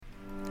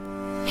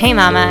Hey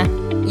mama,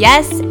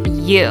 yes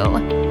you.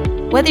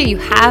 Whether you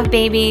have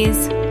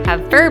babies,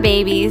 have fur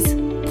babies,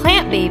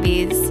 plant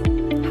babies,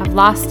 have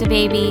lost a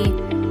baby,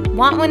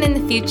 want one in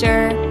the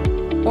future,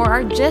 or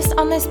are just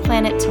on this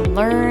planet to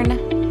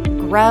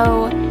learn,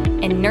 grow,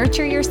 and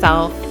nurture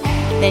yourself,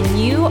 then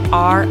you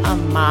are a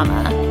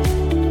mama.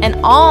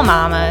 And all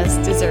mamas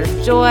deserve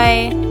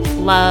joy,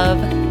 love,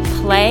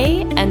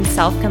 play, and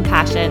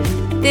self-compassion.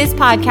 This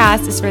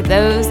podcast is for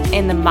those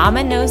in the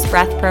Mama Knows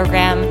Breath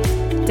program,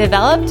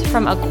 developed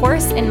from a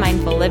course in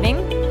mindful living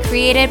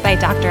created by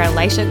Dr.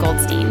 Elisha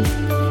Goldstein.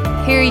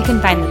 Here you can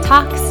find the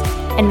talks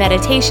and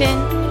meditation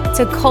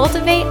to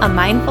cultivate a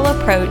mindful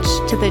approach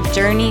to the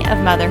journey of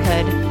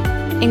motherhood,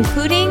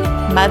 including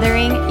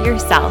mothering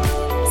yourself.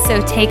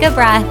 So take a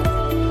breath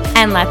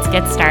and let's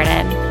get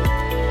started.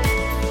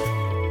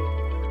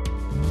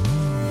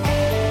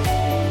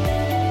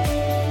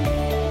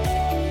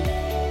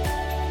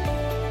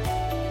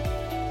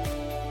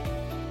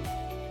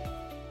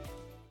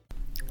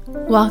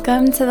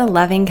 Welcome to the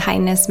Loving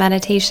Kindness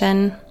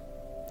Meditation.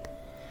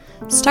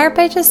 Start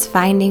by just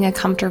finding a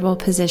comfortable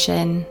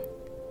position,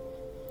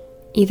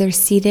 either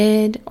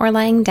seated or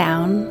lying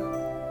down.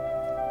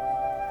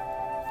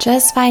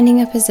 Just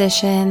finding a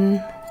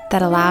position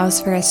that allows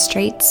for a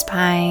straight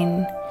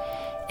spine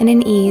and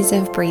an ease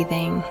of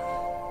breathing.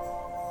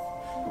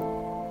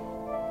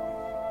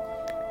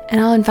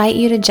 And I'll invite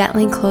you to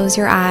gently close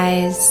your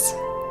eyes,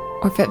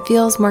 or if it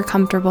feels more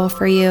comfortable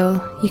for you,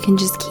 you can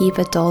just keep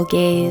a dull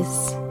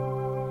gaze.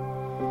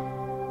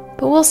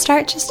 But we'll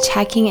start just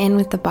checking in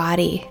with the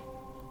body.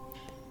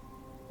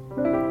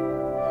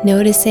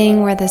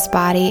 Noticing where this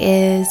body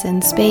is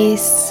in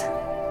space.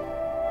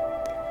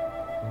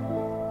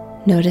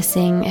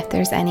 Noticing if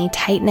there's any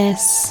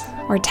tightness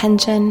or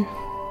tension.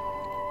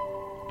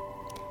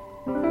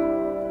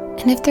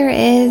 And if there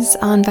is,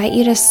 I'll invite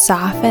you to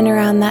soften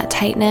around that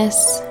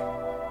tightness.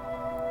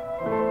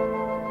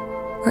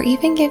 Or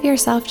even give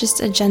yourself just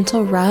a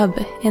gentle rub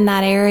in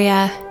that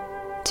area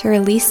to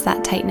release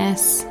that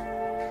tightness.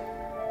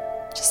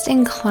 Just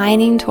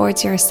inclining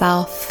towards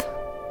yourself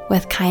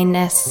with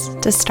kindness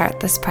to start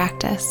this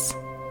practice.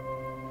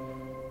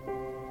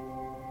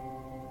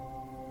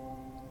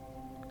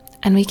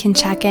 And we can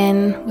check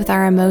in with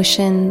our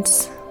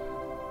emotions.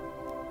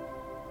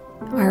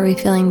 Are we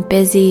feeling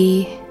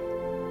busy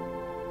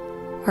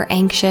or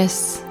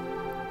anxious?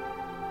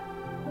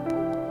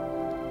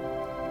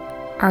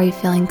 Are we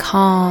feeling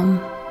calm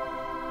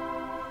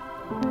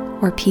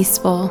or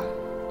peaceful?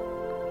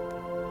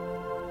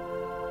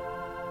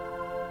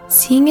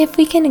 Seeing if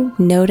we can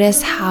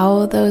notice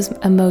how those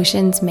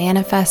emotions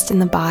manifest in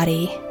the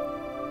body.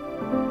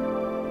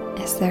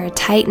 Is there a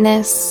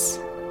tightness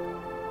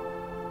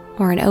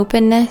or an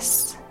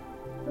openness?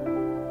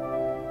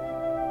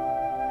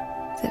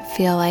 Does it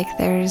feel like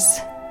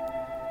there's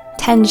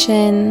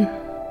tension?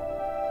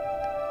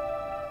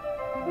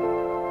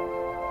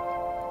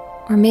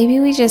 Or maybe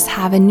we just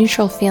have a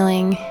neutral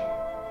feeling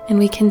and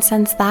we can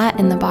sense that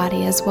in the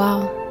body as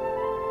well.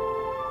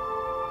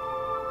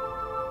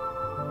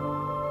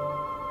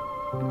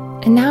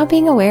 And now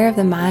being aware of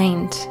the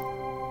mind.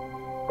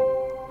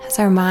 Has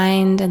our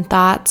mind and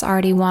thoughts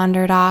already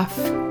wandered off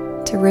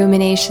to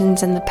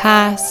ruminations in the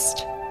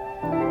past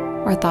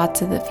or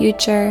thoughts of the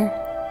future?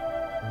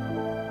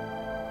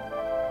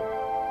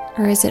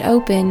 Or is it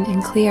open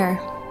and clear?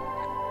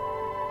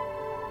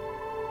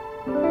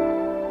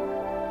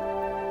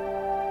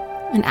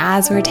 And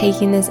as we're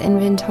taking this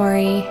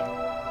inventory,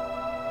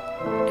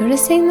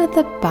 noticing that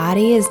the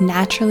body is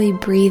naturally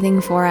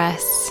breathing for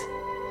us.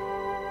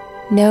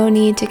 No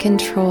need to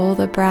control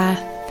the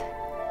breath.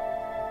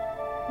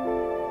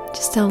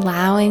 Just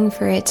allowing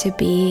for it to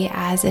be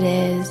as it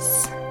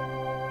is.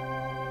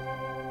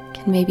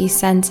 Can maybe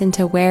sense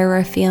into where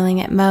we're feeling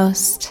it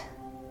most.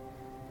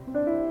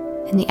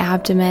 In the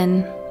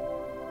abdomen,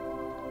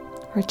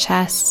 or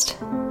chest,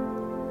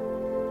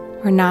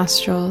 or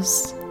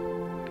nostrils.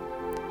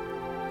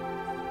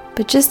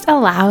 But just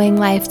allowing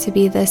life to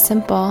be this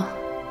simple.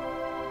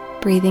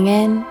 Breathing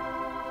in,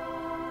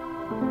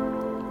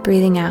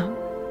 breathing out.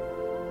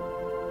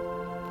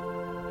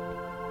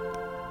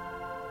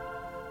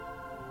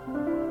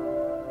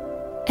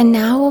 And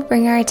now we'll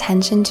bring our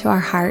attention to our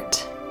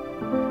heart.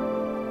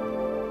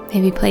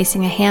 Maybe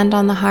placing a hand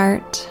on the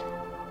heart,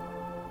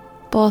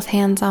 both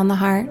hands on the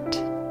heart,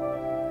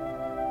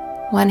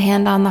 one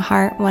hand on the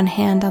heart, one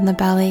hand on the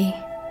belly.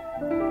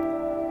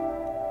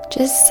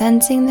 Just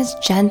sensing this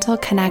gentle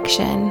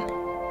connection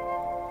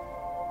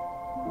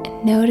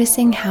and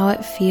noticing how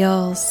it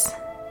feels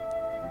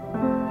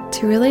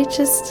to really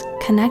just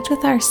connect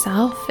with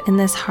ourselves in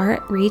this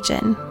heart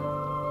region.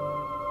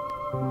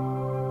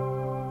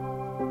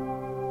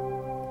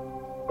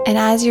 And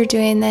as you're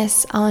doing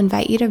this, I'll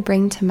invite you to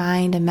bring to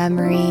mind a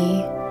memory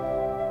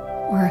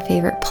or a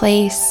favorite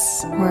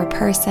place or a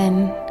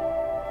person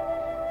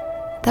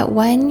that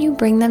when you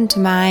bring them to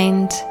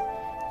mind,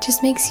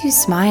 just makes you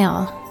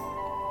smile.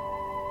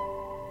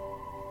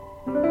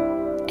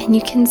 And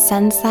you can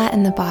sense that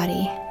in the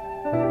body.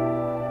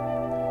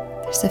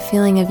 There's a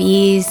feeling of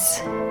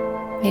ease,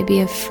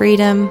 maybe of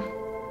freedom.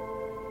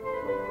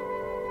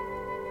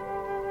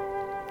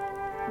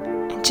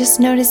 And just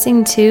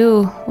noticing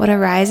too what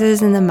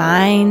arises in the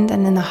mind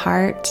and in the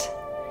heart.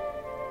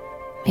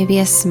 Maybe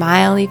a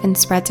smile even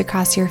spreads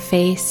across your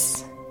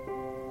face.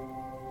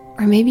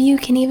 Or maybe you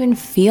can even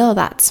feel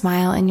that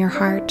smile in your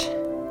heart.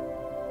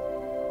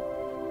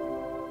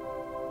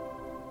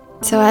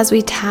 So as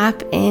we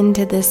tap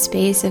into this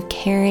space of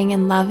caring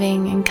and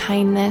loving and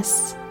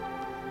kindness,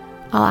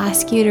 I'll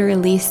ask you to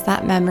release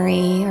that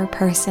memory or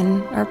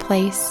person or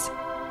place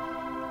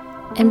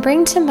and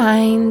bring to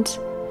mind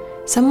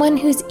someone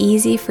who's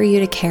easy for you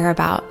to care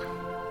about.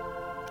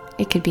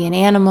 It could be an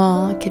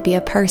animal, it could be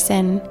a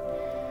person,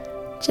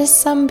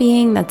 just some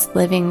being that's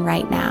living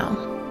right now.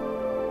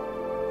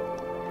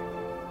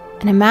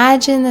 And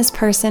imagine this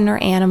person or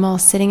animal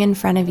sitting in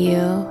front of you,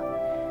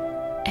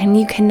 and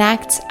you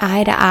connect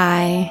eye to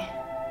eye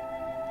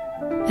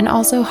and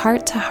also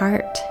heart to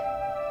heart.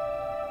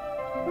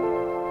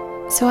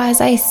 So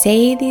as I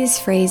say these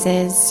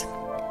phrases,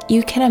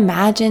 you can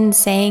imagine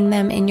saying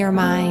them in your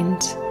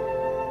mind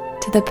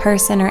to the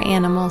person or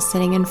animal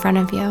sitting in front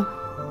of you.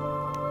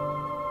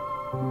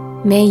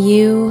 May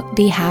you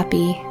be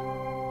happy.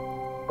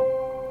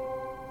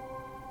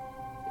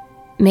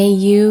 May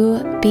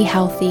you be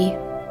healthy.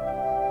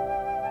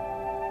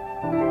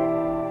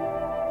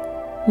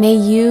 May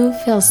you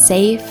feel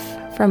safe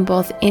from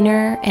both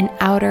inner and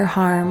outer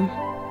harm.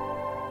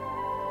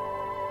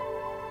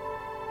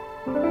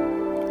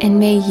 And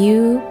may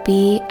you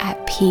be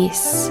at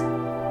peace.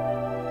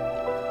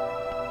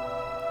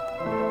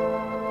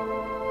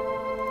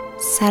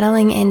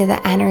 Settling into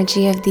the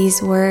energy of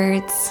these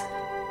words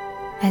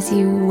as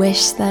you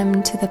wish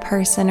them to the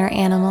person or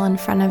animal in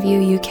front of you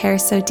you care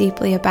so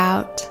deeply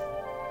about.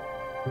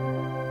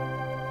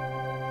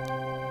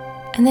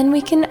 And then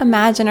we can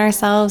imagine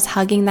ourselves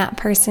hugging that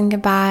person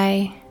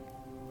goodbye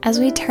as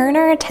we turn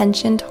our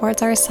attention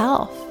towards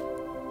ourselves.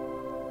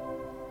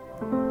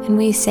 And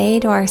we say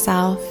to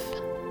ourselves,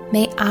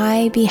 may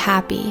I be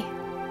happy.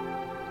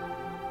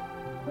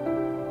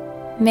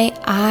 May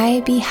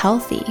I be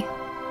healthy.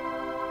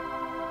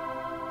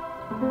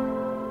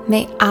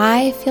 May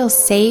I feel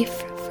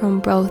safe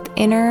from both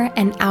inner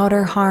and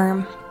outer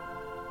harm.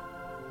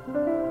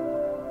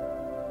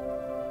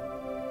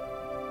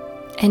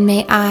 And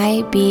may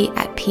I be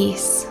at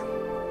peace.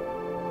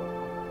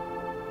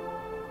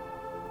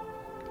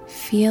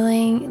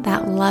 Feeling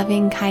that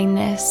loving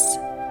kindness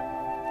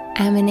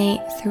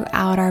emanate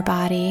throughout our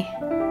body.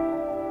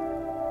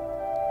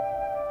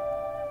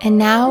 And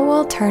now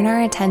we'll turn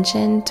our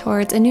attention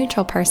towards a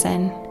neutral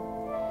person.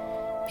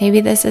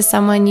 Maybe this is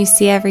someone you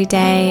see every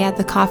day at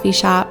the coffee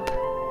shop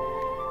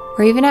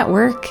or even at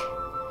work,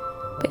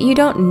 but you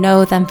don't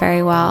know them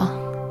very well.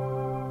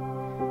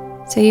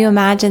 So you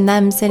imagine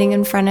them sitting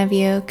in front of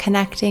you,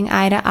 connecting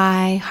eye to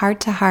eye,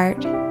 heart to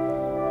heart,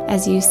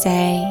 as you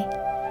say,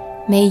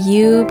 may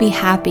you be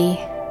happy.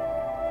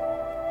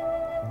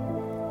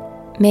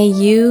 May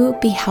you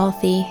be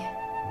healthy.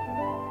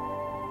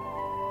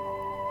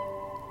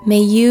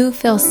 May you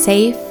feel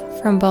safe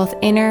from both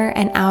inner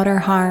and outer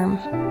harm.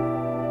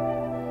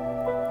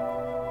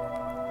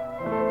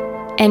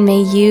 And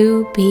may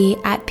you be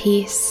at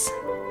peace.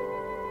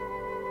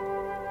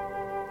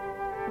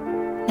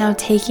 Now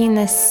taking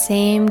this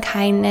same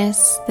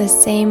kindness,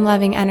 this same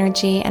loving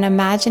energy, and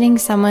imagining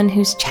someone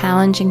who's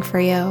challenging for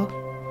you.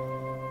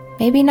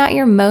 Maybe not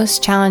your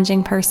most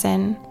challenging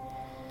person,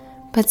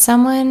 but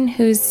someone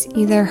who's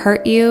either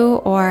hurt you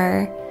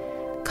or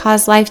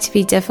caused life to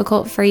be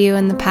difficult for you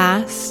in the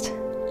past.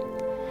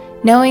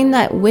 Knowing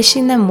that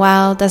wishing them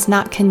well does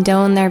not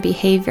condone their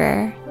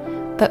behavior,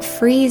 but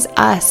frees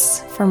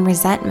us from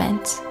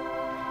resentment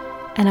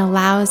and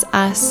allows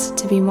us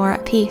to be more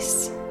at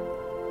peace.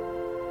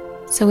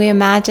 So we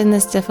imagine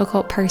this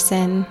difficult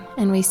person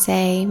and we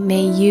say,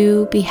 may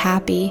you be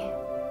happy.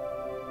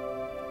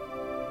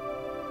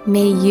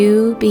 May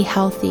you be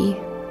healthy.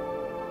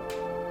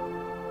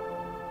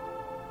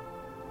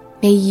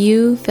 May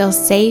you feel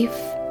safe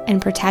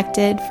and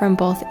protected from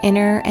both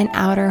inner and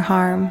outer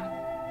harm.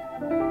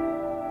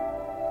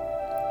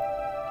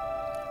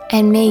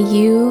 And may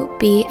you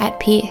be at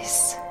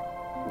peace,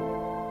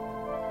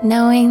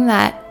 knowing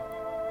that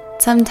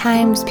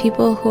sometimes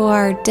people who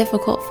are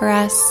difficult for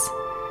us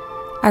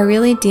are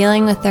really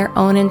dealing with their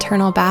own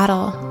internal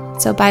battle.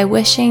 So by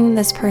wishing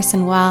this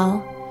person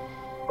well,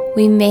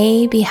 we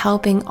may be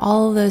helping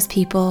all of those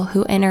people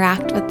who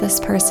interact with this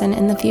person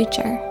in the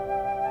future.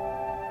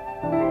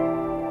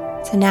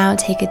 So now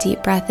take a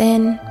deep breath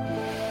in,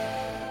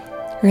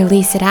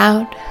 release it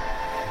out,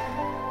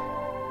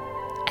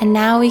 and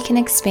now we can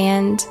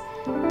expand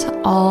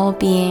to all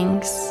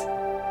beings,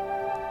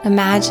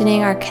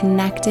 imagining our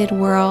connected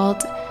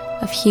world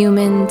of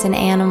humans and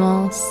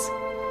animals,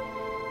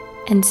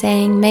 and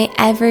saying, may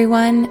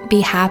everyone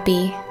be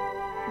happy.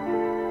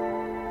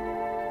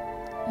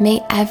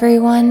 May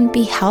everyone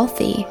be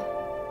healthy.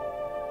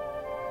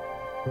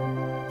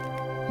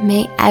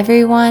 May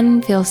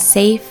everyone feel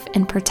safe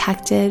and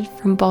protected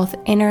from both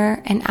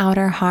inner and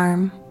outer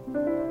harm.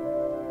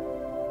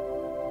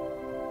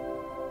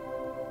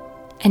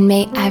 And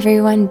may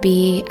everyone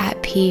be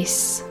at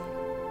peace.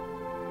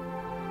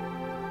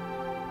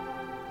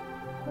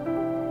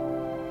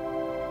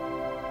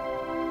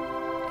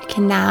 We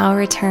can now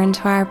return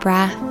to our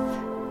breath,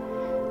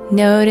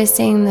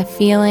 noticing the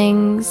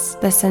feelings,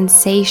 the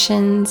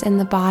sensations in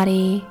the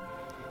body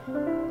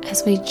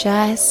as we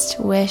just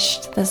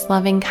wished this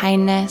loving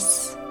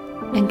kindness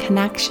and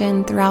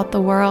connection throughout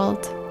the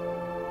world.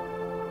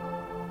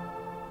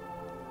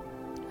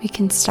 We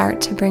can start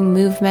to bring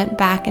movement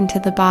back into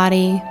the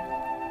body,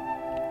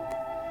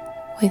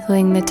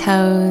 wiggling the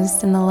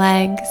toes and the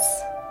legs,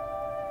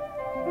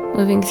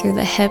 moving through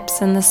the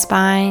hips and the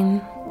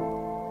spine,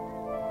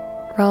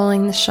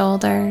 rolling the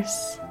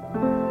shoulders,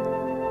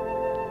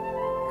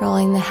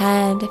 rolling the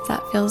head if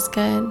that feels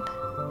good.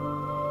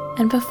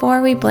 And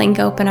before we blink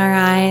open our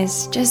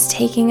eyes, just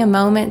taking a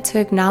moment to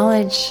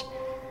acknowledge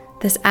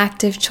this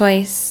active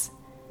choice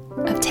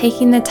of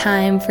taking the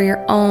time for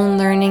your own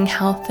learning,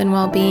 health, and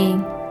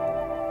well-being.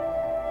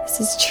 This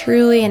is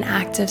truly an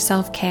act of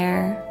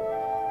self-care.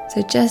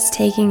 So just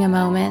taking a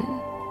moment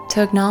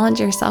to acknowledge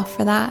yourself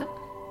for that.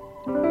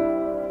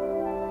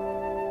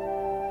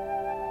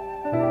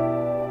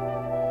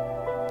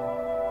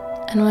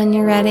 And when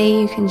you're ready,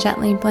 you can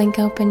gently blink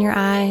open your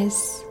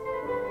eyes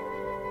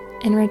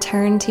and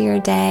return to your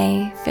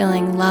day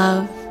feeling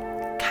love,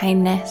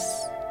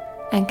 kindness,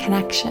 and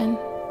connection.